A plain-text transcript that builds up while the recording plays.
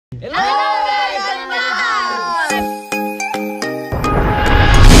यसले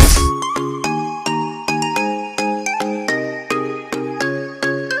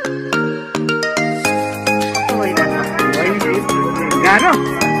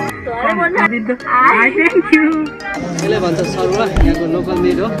भन्छ सरुवा यहाँको लोकल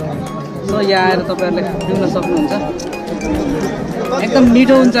मिट हो सो यहाँ आएर तपाईहरुले पिउन सक्नुहुन्छ एकदम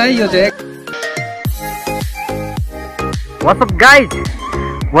मिठो हुन्छ है यो चाहिँ what's up guys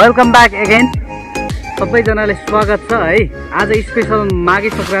welcome back again सबैजनाले स्वागत छ है आज special Maghe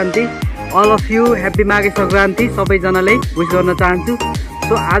Sankranti all of you happy Maghe Sankranti सबैजनाले विश गर्न चाहन्छु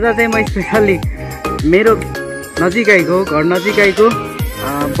सो आज चाहिँ म स्पेशली मेरो नजिकैको घर नजिकैको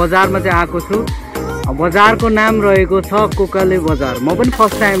बजारमा चाहिँ आएको छु बजारको नाम रहेको छ कोकाले बजार म पनि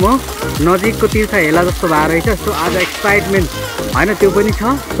फर्स्ट टाइम हो नजिकको तीर्थ हेला जस्तो भएर रहेछ सो आज एक्साइटमेन्ट हैन त्यो पनि छ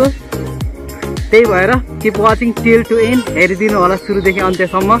सो त्यही भएर keep watching till to and हेरिदिनु होला सुरुदेखि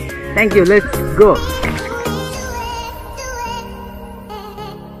अन्त्यसम्म थ्यांक यू लेट्स गो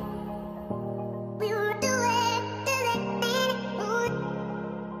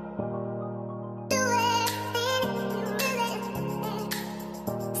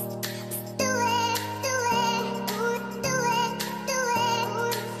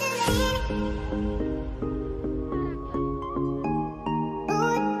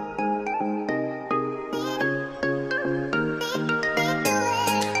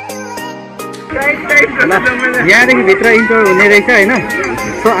यहाँदेखि भित्र इन्टर हुने रहेछ हैन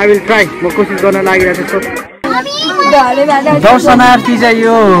सो आई विल ट्राई म कोसिस गर्न लागिरहेको छु दर्शनार्थी चाहिँ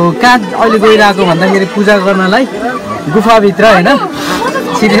यो कहाँ अहिले गइरहेको भन्दाखेरि पूजा गर्नलाई गुफाभित्र हैन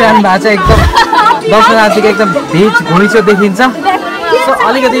छिरिरहनु भएको छ एकदम दर्शनार्थीको एकदम भिड घुइँचो देखिन्छ सो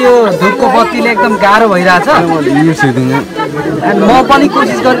अलिकति यो धुपको बत्तीले एकदम गाह्रो भइरहेछ म पनि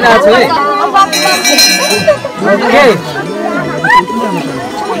कोसिस गरिरहेको छु है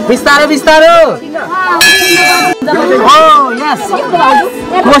बिस्तारो बिस्तारो यस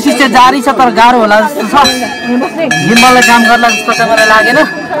कोसिस चाहिँ जारी छ तर गाह्रो होला जस्तो छ गिम्बलले काम गर्ला जस्तो चाहिँ मलाई लागेन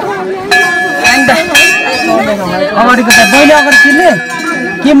एन्ड अगाडिको चाहिँ मैले अगाडि किन्ने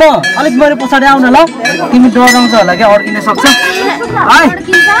कि म अलिक मेरो पछाडि आउन ल तिमी डराउँछ होला क्या अड्किन सक्छ है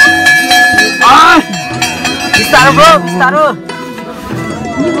बिस्तारो ब्रो बिस्तारो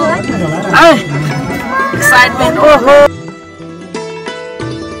एक्साइटमेन्ट ओहो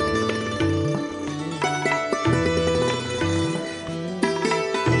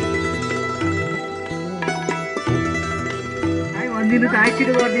दिनु त आइ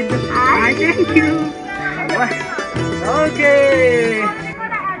छिटो गरिदिनु आइ थ्यांक यू ओके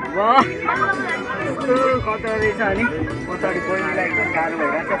वाह कता रहेछ अनि पछाडि बहिनीलाई एकदम गाह्रो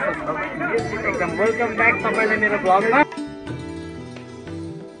भइरहेछ एकदम वेलकम ब्याक तपाईले मेरो ब्लगमा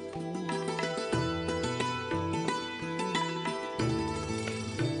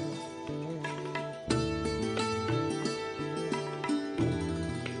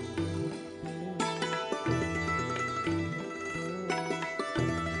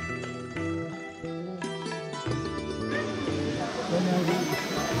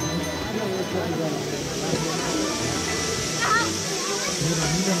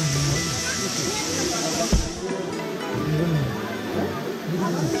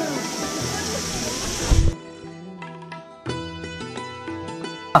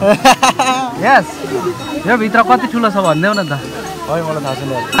यस यो भित्र कति ठुलो छ भन्देऊ न त है मलाई थाहा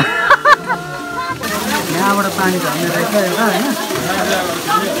छैन यहाँबाट पानी झर्ने रहेछ एउटा हैन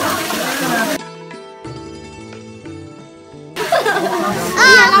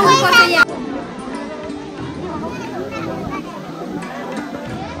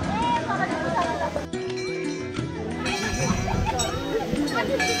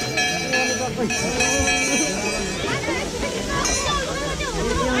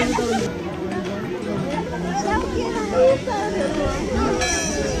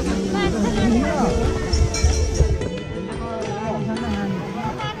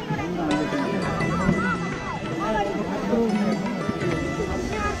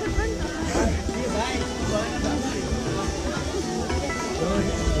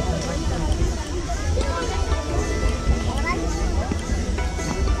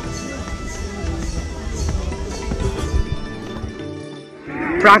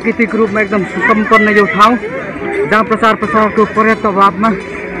प्राकृतिक रूपमा एकदम सुसम्पन्न यो ठाउँ जहाँ प्रचार प्रसारको पर्याप्त अभावमा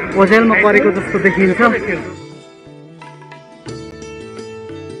ओझेलमा परेको जस्तो देखिन्छ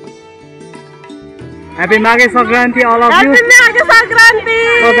happy Maghe Sankranti all of you happy Maghe Sankranti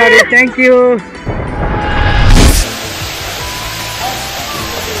thank you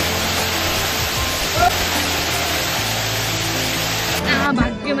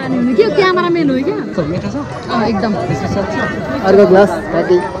भाग्यमानी हुनु के क्यामेराम्यान हो क्या मिठो छ एकदम अर्को ग्लास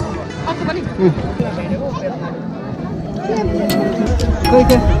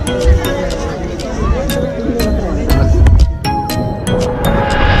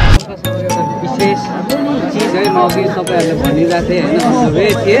विशेष चिज है म अघि तपाईँहरूले भनिरहेको थिएँ होइन वे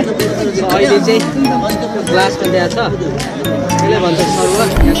थिएँ अहिले चाहिँ ग्लासको ल्याएको छ यसले भन्छ सरुवा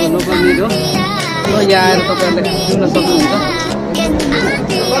यहाँको लोकल मिट हो र यहाँ आएर तपाईँहरूले पिउन सक्नुहुन्छ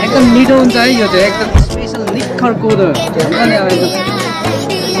एकदम मिठो हुन्छ है यो चाहिँ एकदम स्पेसल निखर कोदो हुन्छ नि अब एकदम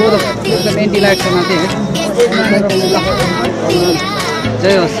कोदो एकदम एन्टिलाइटको माथि है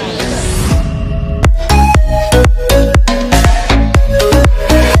जय होस्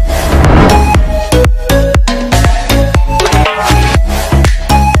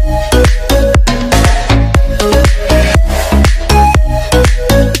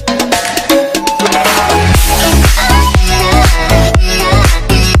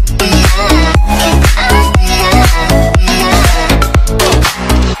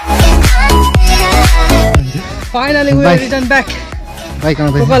Finally we are returned back. Bye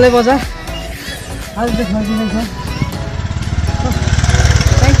कहाँ कोकाले बजार आज देखाइदिनु छ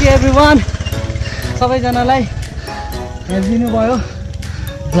थ्याङ्क यू एभ्रिवान सबैजनालाई हेरिदिनु भयो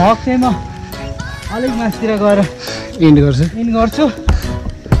भ्लग चाहिँ म अलिक मासतिर गएर इन्ड गर्छु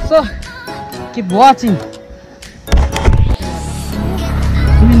सो किप वाचिङ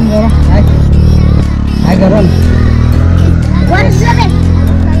हाई गर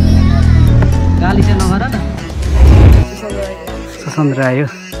गाली चाहिँ नगर न ससन्द्र आयो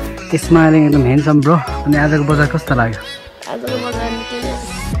स्माइलिङ एकदम ह्यान्डसम ब्रो अनि आजको बजार कस्तो लाग्यो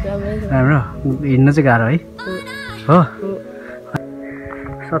राम्रो हिँड्न चाहिँ गाह्रो है हो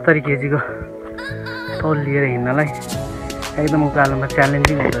 70 केजीको तौल लिएर हिँड्नलाई एकदम उकालोमा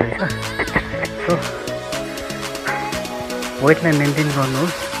च्यालेन्जिङ हुँदो रहेछ सो वेटलाई मेन्टेन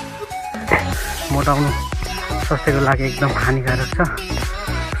गर्नुहोस् मोटाउनु स्वास्थ्यको लागि एकदम हानिकारक छ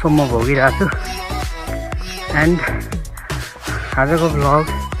सो म भोगिरहेको छु एन्ड आजको भ्लग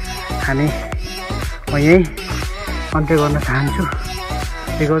हामी म यहीँ अन्त्य गर्न चाहन्छु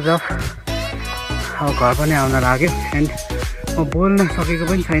बिकज अफ अब घर पनि आउन लाग्यो एन्ड म बोल्न सकेको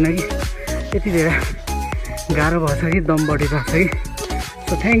पनि छैन कि यति धेरै गाह्रो भएछ कि दम बढिरहेको छ कि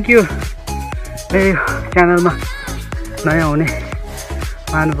सो थ्याङ्क यू मेरो च्यानलमा नयाँ हुने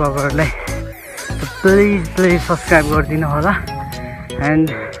महानुभावहरूलाई प्लिज सब्सक्राइब गरिदिनु होला एन्ड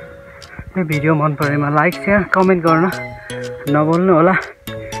यो भिडियो मन परेमा लाइक सेयर कमेन्ट गर्न नभुल्नु होला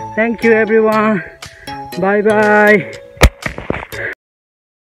thank you everyone by by